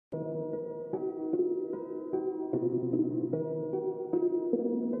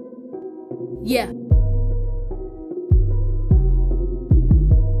Yeah.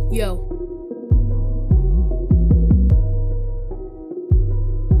 Yo.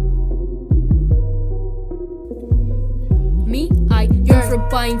 Me, I yearn for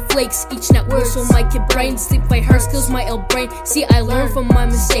buying flakes, each net worth so my kid brain sleep by her skills, my ill brain. See, I learn from my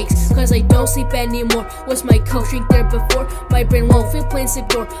mistakes, cause I don't sleep anymore. Was my coach drink there before? My brain won't feel plain sleep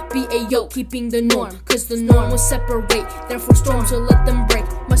door. Be a yo, keeping the norm, cause the norm will separate. Therefore storms will let them break.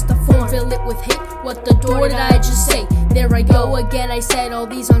 Must the form fill it with hate? What the door did I just say? There I go again, I said all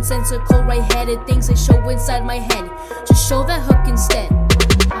these nonsensical right-headed things I show inside my head. Just show that hook instead.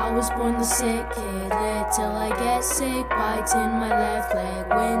 I was born the sick kid, lit till I get sick, bites in my left leg.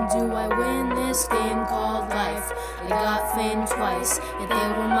 When do I win this game called life? I got fame twice, yet they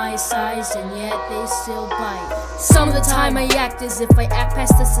were my size, and yet they still bite. Some of the time I act as if I act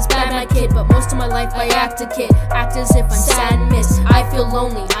past this is bad, my kid, but most of my life I act a kid. Act as if I'm sad and miss. I feel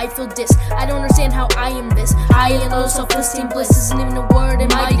lonely, I feel dis. I don't understand how I am this. I am low self-esteem, bliss isn't even a word in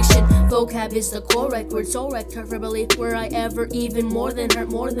my diction. Vocab is the correct word, so wrecked hyperbole. Were I ever even more than hurt,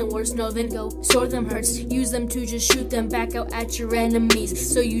 more than worse? No, then go store them hurts. Use them to just shoot them back out at your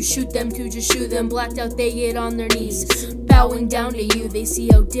enemies. So you shoot them to just shoot them, blacked out they get on their knees. Bowing down to you, they see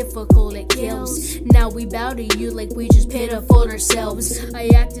how difficult it kills. Now we bow to you like we just pitiful ourselves. I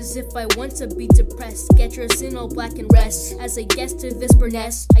act as if I want to be depressed. Get your sin all black and rest. As I guess to this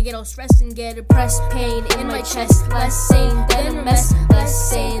nest, I get all stressed and get oppressed. Pain in my chest, less sane than a mess. Less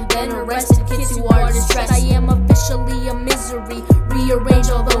sane than arrested kids who are distressed. I am officially a misery, rearrange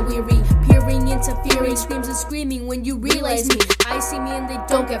although weary. Peering, interfering, screams and screaming when you realize me. I see me and they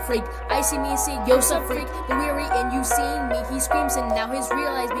don't get freaked. I see me and say, yo, sup freak. The weary and you seeing me, he screams and now he's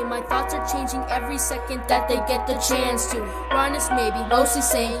realized me. My thoughts are changing every second that they get the chance to. Honest maybe, mostly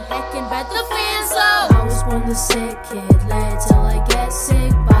saying, heck and bet the fans low. I was born the sick kid, led till I get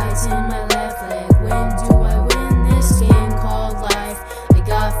sick, bites in my left leg. When do I win this game called life? I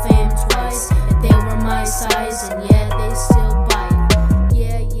got fame twice, and they were my size, and yet they still bite.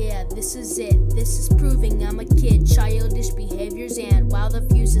 Yeah, this is it. This is proving I'm a kid, childish behaviors, and while the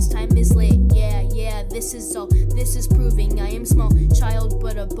fuse's time is lit. Yeah, this is all. This is proving I am small, child,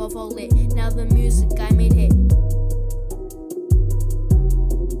 but above all lit. Now the music I made hit.